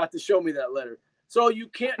 They forgot to show me that letter. So you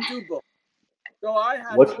can't do both. So I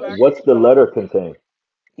had What's to actually. what's the letter contain?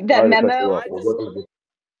 That Sorry to cut you memo. off. I But just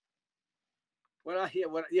what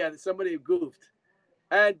is it? somebody goofed,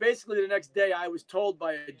 and basically the next day I was told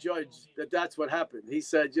by a judge that that's what happened. He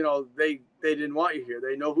said, they didn't want you here.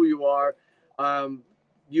 They know who you are.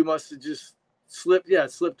 You must have just slipped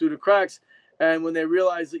through the cracks. And when they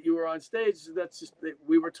realized that you were on stage,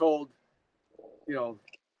 we were told,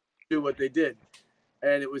 do what they did,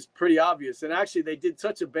 and it was pretty obvious. And actually, they did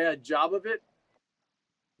such a bad job of it.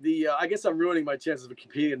 I guess I'm ruining my chances of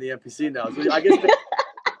competing in the NPC now. So I guess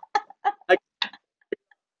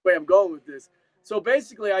way I'm going with this. So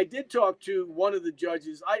basically, I did talk to one of the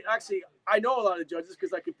judges. I know a lot of judges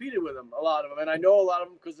because I competed with them, a lot of them, and I know a lot of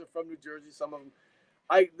them because they're from New Jersey. Some of them,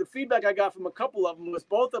 the feedback I got from a couple of them was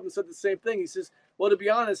both of them said the same thing. He says, "Well, to be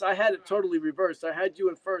honest, I had it totally reversed. I had you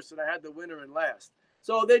in first, and I had the winner in last.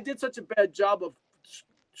 So they did such a bad job of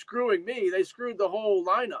screwing me. They screwed the whole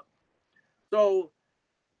lineup. So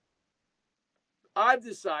I've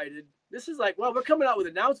decided this is like, well, we're coming out with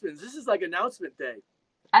announcements. This is like announcement day.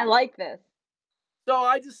 I like this. So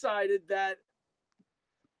I decided that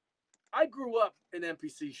I grew up in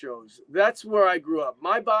NPC shows. That's where I grew up.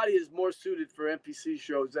 My body is more suited for NPC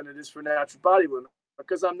shows than it is for natural bodybuilding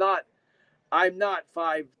because I'm not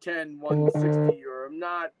 5'10", 160, or I'm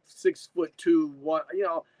not 6'2", one. You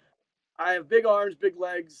know, I have big arms, big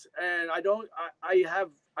legs, and I don't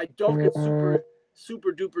get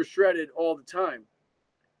super duper shredded all the time.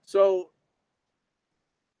 So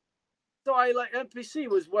I like NPC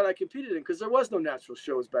was what I competed in because there was no natural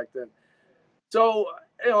shows back then. So,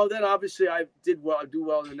 then obviously I do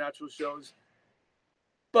well in the natural shows.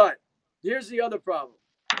 But here's the other problem.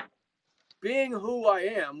 Being who I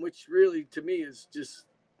am, which really to me is just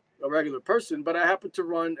a regular person, but I happen to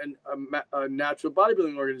run a natural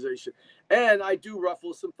bodybuilding organization. And I do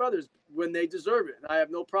ruffle some feathers when they deserve it. And I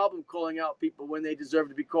have no problem calling out people when they deserve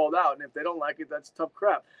to be called out. And if they don't like it, that's tough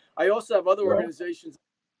crap. I also have other organizations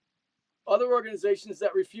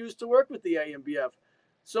that refuse to work with the ANBF.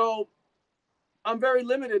 So I'm very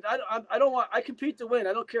limited. I compete to win.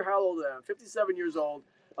 I don't care how old I am. 57 years old.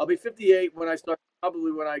 I'll be 58 when I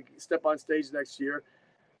step on stage next year.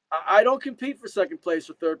 I don't compete for second place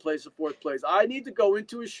or third place or fourth place. I need to go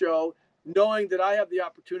into a show knowing that I have the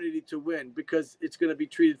opportunity to win because it's going to be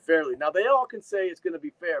treated fairly. Now, they all can say it's going to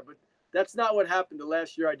be fair, but that's not what happened the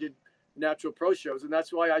last year I did natural pro shows, and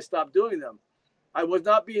that's why I stopped doing them. I was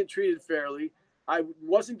not being treated fairly. I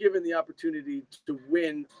wasn't given the opportunity to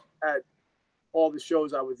win at all the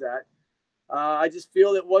shows I was at. I just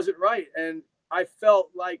feel it wasn't right. And I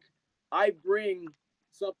felt like I bring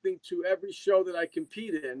something to every show that I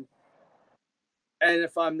compete in. And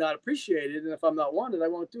if I'm not appreciated and if I'm not wanted, I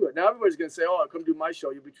won't do it. Now everybody's going to say, oh, come do my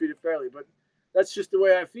show. You'll be treated fairly. But that's just the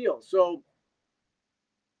way I feel. So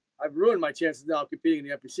I've ruined my chances now of competing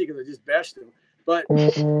in the NPC because I just bashed them. But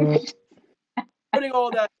putting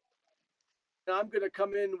all that, I'm going to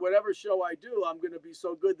come in, whatever show I do, I'm going to be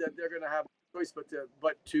so good that they're going to have a choice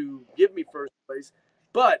but to give me first place.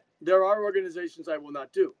 But there are organizations I will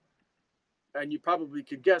not do. And you probably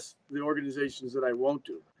could guess the organizations that I won't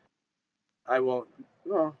do. I will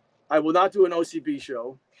not do an OCB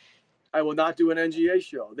show. I will not do an NGA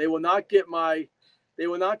show. They will not get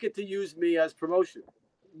to use me as promotion.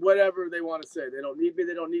 Whatever they want to say. They don't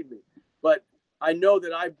need me. But I know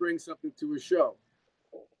that I bring something to a show.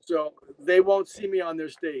 So they won't see me on their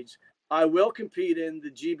stage. I will compete in the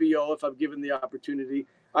GBO if I'm given the opportunity.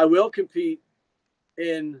 I will compete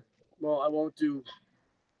in, I won't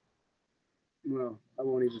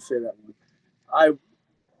even say that one. I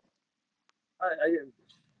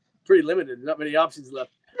pretty limited, not many options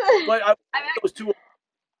left. But those two,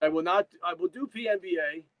 I will do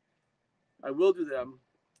PNBA. I will do them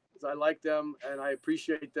because I like them and I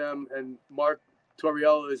appreciate them. And Mark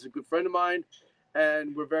Torriello is a good friend of mine,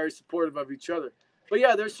 and we're very supportive of each other. But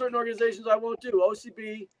yeah, there's certain organizations I won't do.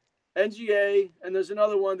 OCB, NGA, and there's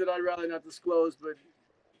another one that I'd rather not disclose, but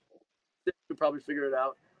they could probably figure it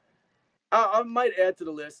out. I might add to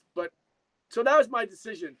the list, but so that was my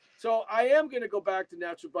decision. So I am going to go back to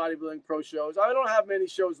natural bodybuilding pro shows. I don't have many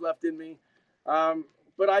shows left in me,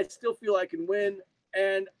 but I still feel I can win.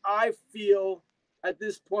 And I feel at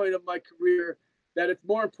this point of my career that it's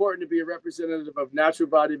more important to be a representative of natural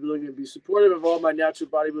bodybuilding and be supportive of all my natural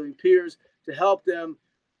bodybuilding peers to help them.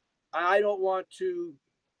 I don't want to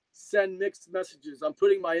send mixed messages. I'm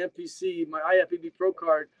putting my NPC, my IFBB Pro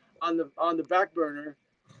card on the back burner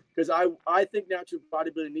because I think natural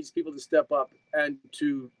bodybuilding needs people to step up and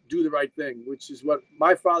to do the right thing, which is what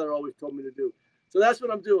my father always told me to do. So that's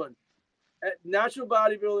what I'm doing. At natural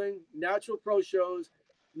bodybuilding, natural pro shows.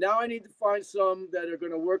 Now I need to find some that are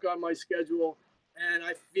going to work on my schedule, and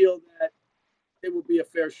I feel that it will be a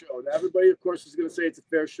fair show. Now, everybody, of course, is going to say it's a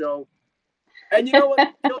fair show. And you know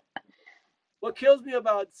what? What kills me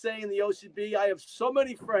about saying the OCB, I have so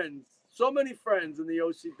many friends in the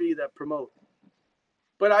OCB that promote.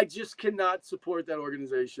 But I just cannot support that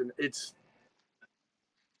organization. It's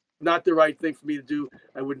not the right thing for me to do.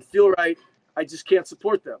 I wouldn't feel right. I just can't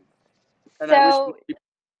support them. And so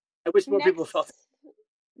I wish more people felt that.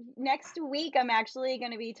 Next week, I'm actually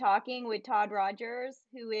going to be talking with Todd Rogers,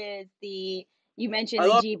 who is you mentioned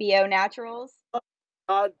the GBO Naturals.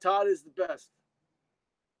 Todd is the best.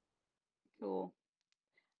 Cool.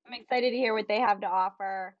 I'm excited to hear what they have to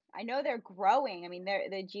offer. I know they're growing. I mean,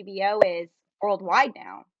 the GBO is worldwide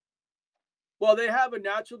now. Well, they have a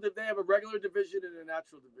regular division and a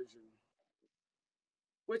natural division,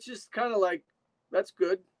 which is kind of like, that's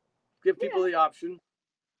good. Give people the option.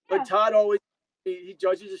 Yeah. But Todd always, he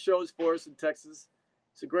judges the shows for us in Texas.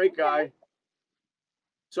 He's a great guy.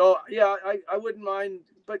 So, yeah, I wouldn't mind,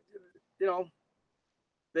 but,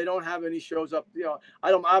 they don't have any shows up. I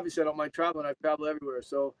don't mind traveling. I travel everywhere.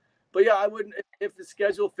 So But yeah, I wouldn't if the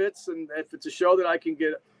schedule fits and if it's a show that I can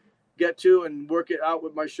get to and work it out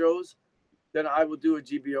with my shows, then I will do a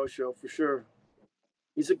GBO show for sure.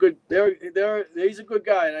 He's a good he's a good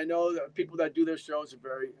guy, and I know that people that do their shows are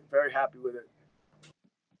very happy with it.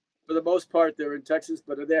 For the most part, they're in Texas,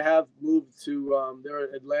 but they have moved to they're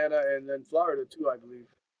in Atlanta and then Florida too, I believe.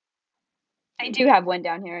 I do have one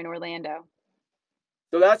down here in Orlando.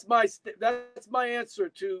 So that's my answer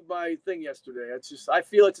to my thing yesterday. It's just I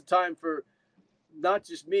feel it's a time for not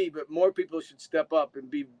just me, but more people should step up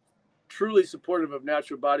and be truly supportive of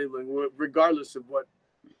natural bodybuilding, regardless of what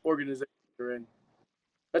organization they're in.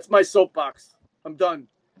 That's my soapbox. I'm done.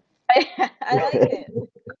 I like it.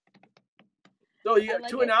 So you I got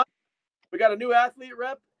like two it. announcements. We got a new athlete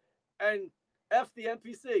rep and F the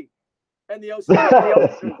NPC and the OC.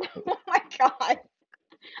 Oh my god.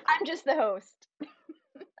 I'm just the host.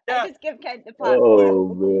 I Yes, just give Kent the platform.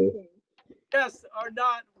 Oh man. yes, are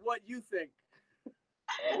not what you think.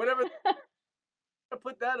 Whatever,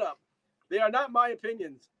 put that up. They are not my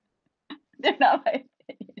opinions. They're not my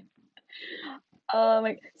opinion. Oh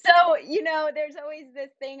my. So, there's always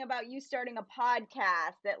this thing about you starting a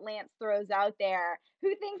podcast that Lance throws out there.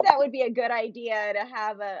 Who thinks that would be a good idea to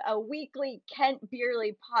have a weekly Kent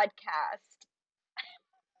Bierly podcast?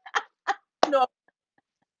 No,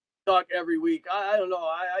 talk every week. I don't know.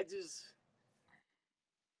 I just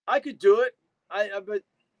I could do it. But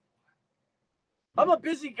I'm a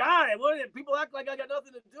busy guy. People act like I got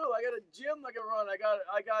nothing to do. I got a gym I can run. I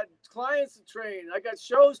got clients to train. I got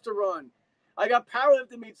shows to run. I got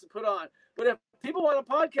powerlifting meets to put on. But if people want a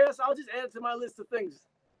podcast, I'll just add it to my list of things.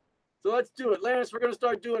 So let's do it, Lance. We're gonna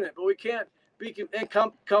start doing it, but we can't be in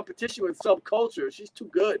competition with SubCulture. She's too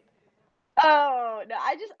good. Oh, no,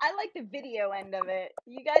 I like the video end of it.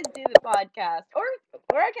 You guys do the podcast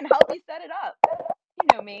or I can help you set it up.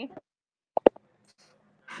 You know me.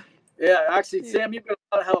 Yeah, actually, Sam, you've got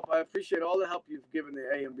a lot of help. I appreciate all the help you've given the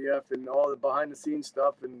ANBF and all the behind the scenes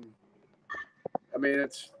stuff. And I mean,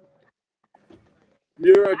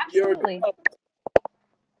 you're Absolutely.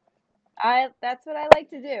 That's what I like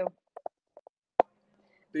to do.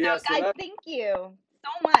 yeah. So guys, thank you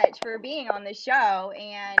so much for being on the show,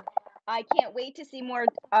 and I can't wait to see more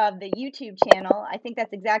of the YouTube channel. I think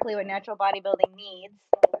that's exactly what natural bodybuilding needs.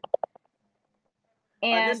 I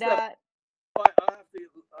And missed that.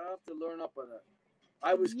 I have to learn up on that.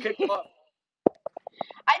 I was kicked off.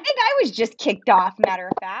 I think I was just kicked off, matter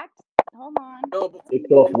of fact. Hold on. No, but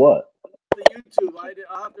Kicked off what? the YouTube.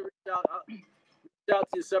 I'll have to reach out. Reach out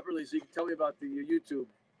to you separately so you can tell me about the YouTube,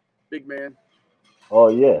 big man. Oh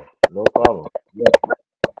yeah, no problem. Yeah,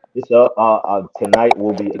 it's up. Tonight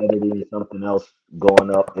we'll be editing something else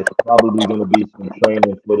going up. It's probably going to be some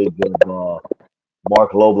training footage of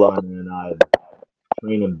Mark Loblan and I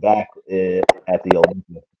training back at the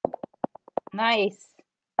Olympia. Nice.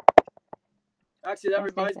 Actually, that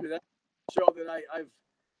reminds me that show that I've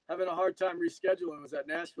having a hard time rescheduling was that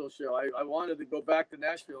Nashville show. I wanted to go back to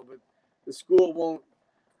Nashville, but the school won't.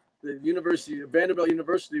 The university, Vanderbilt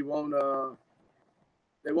University, won't.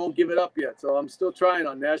 They won't give it up yet. So I'm still trying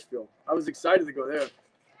on Nashville. I was excited to go there,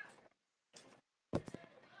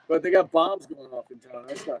 but they got bombs going off in town.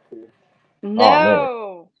 That's not cool. No.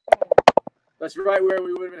 Oh, That's right where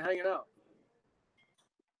we would have been hanging out.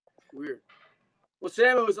 Weird. Well,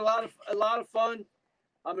 Sam, it was a lot of fun.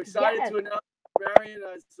 I'm excited to announce Barbarian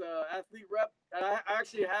as athlete rep, and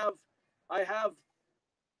I have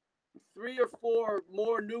 3 or 4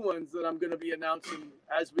 more new ones that I'm going to be announcing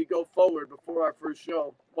as we go forward before our first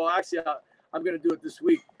show. Well, actually, I'm going to do it this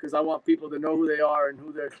week because I want people to know who they are and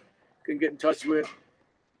who they can get in touch with.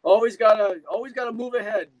 Always gotta move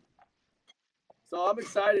ahead. So I'm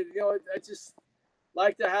excited. I just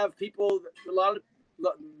like to have people.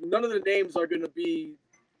 None of the names are going to be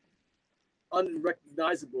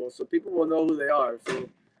unrecognizable, so people will know who they are. So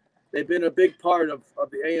they've been a big part of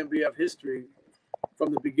the ANBF history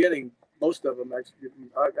from the beginning. Most of them,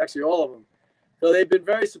 actually all of them. So they've been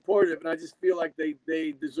very supportive, and I just feel like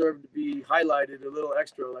they deserve to be highlighted a little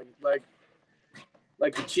extra, like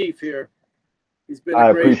the chief here. He's been I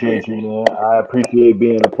a great. appreciate you, man. I appreciate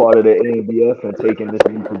being a part of the ANBF and taking this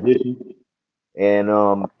new position. And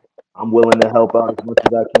I'm willing to help out as much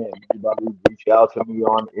as I can. Anybody reach out to me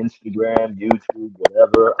on Instagram, YouTube,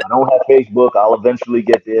 whatever. I don't have Facebook. I'll eventually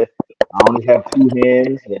get there. I only have 2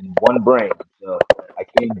 hands and 1 brain, so I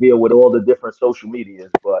can't deal with all the different social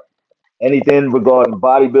medias. But anything regarding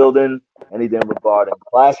bodybuilding, anything regarding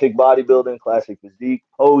classic bodybuilding, classic physique,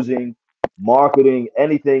 posing, marketing,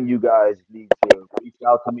 anything you guys need to reach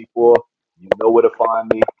out to me for, you know where to find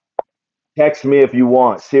me. Text me if you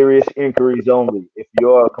want. Serious inquiries only. If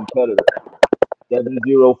you're a competitor,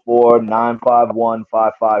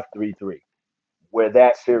 704-951-5533. We're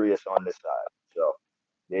that serious on this side. So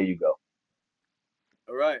there you go.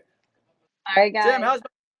 All right. All right, guys. Tim, how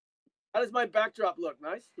does my backdrop look?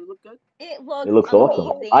 Nice? Does it look good? It looks It looks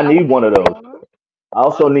awesome. amazing. I need one of those. I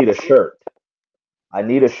also need a shirt. I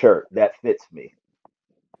need a shirt that fits me.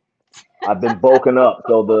 I've been bulking up,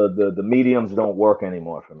 so the mediums don't work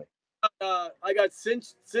anymore for me. I got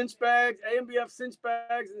cinch bags, ANBF cinch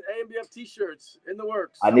bags, and ANBF t-shirts in the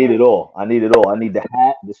works. I need it all. I need it all. I need the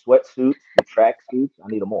hat, the sweatsuits, the track suits. I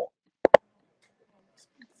need them all.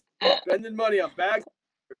 Spending money on bags.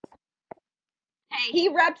 Hey, he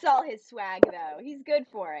reps all his swag though. He's good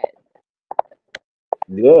for it.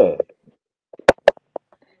 Yeah.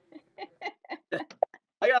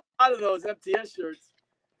 I got a lot of those MTS shirts.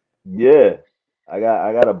 Yeah. I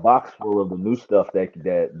got a box full of the new stuff that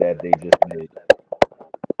they just made.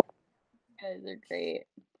 You guys are great.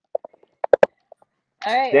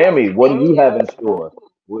 All right. Sammy, what do thank you have in store?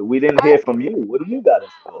 We didn't hear from you. What do you got in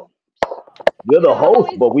store? You're the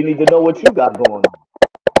host, but we need to know what you got going on.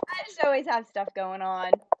 I just always have stuff going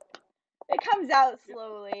on. It comes out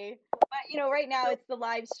slowly. But, right now it's the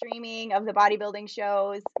live streaming of the bodybuilding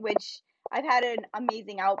shows, which I've had an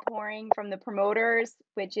amazing outpouring from the promoters,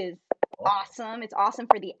 which is awesome. It's awesome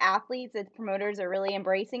for the athletes. The promoters are really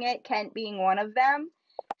embracing it, Kent being one of them.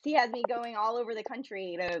 He has me going all over the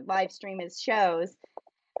country to live stream his shows.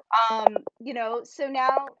 So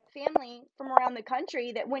now family from around the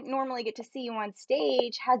country that wouldn't normally get to see you on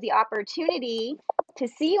stage has the opportunity to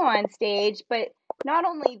see you on stage. But not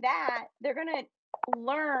only that, they're going to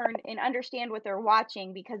learn and understand what they're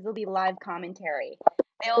watching because there'll be live commentary.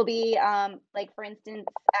 They'll be, like, for instance,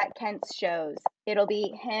 at Kent's shows, it'll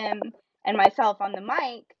be him and myself on the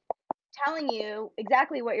mic telling you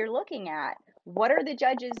exactly what you're looking at. What are the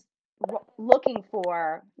judges looking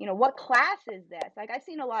for? What class is this? Like, I've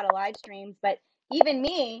seen a lot of live streams, but even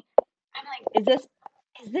me, I'm like,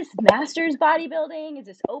 is this masters bodybuilding? Is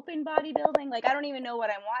this open bodybuilding? Like, I don't even know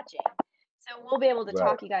what I'm watching. So we'll be able to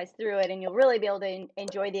talk you guys through it, and you'll really be able to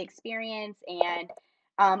enjoy the experience. And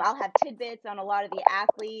I'll have tidbits on a lot of the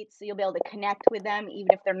athletes, so you'll be able to connect with them,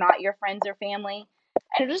 even if they're not your friends or family.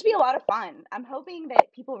 And it'll just be a lot of fun. I'm hoping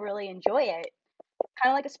that people really enjoy it,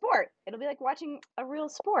 kind of like a sport. It'll be like watching a real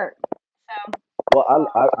sport. So. Well,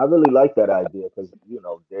 I really like that idea because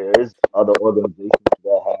there is other organizations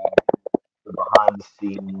that have the behind the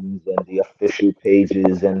scenes and the official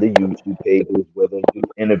pages and the YouTube pages where they do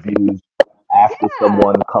interviews after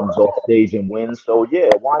someone comes off stage and wins. So yeah,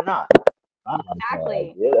 why not?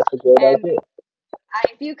 Exactly. Yeah, that's a great idea.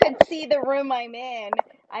 If you could see the room I'm in,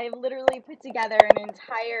 I have literally put together an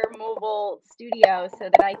entire mobile studio so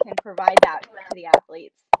that I can provide that to the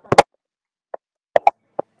athletes.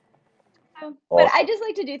 But I just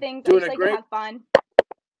like to do things. I just like to have fun.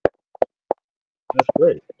 That's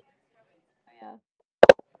great. Yeah.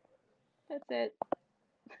 That's it.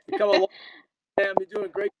 You come along, Sam. You're doing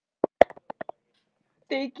great.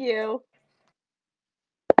 Thank you.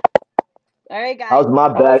 All right, guys. How's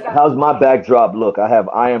my backdrop look? I have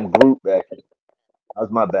I Am Groot back here. How's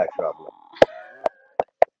my backdrop look?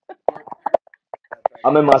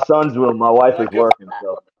 I'm in my son's room. My wife is working,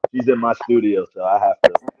 so she's in my studio, so I have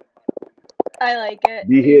to. I like it.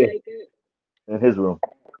 Be here in his room.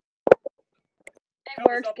 It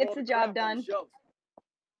works. Gets the job done.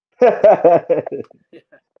 All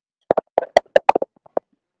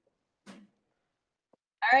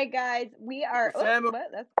right, guys. We are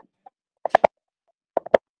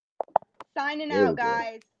signing out,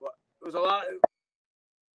 guys. It was a lot.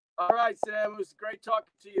 All right, Sam. It was great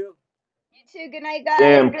talking to you. You too. Good night, guys.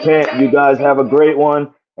 Sam, Kent, you guys have a great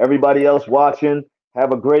one. Everybody else watching,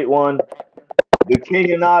 have a great one. The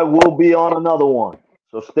King and I will be on another one,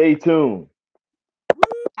 so stay tuned.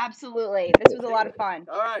 Absolutely. This was a lot of fun.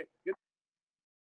 All right.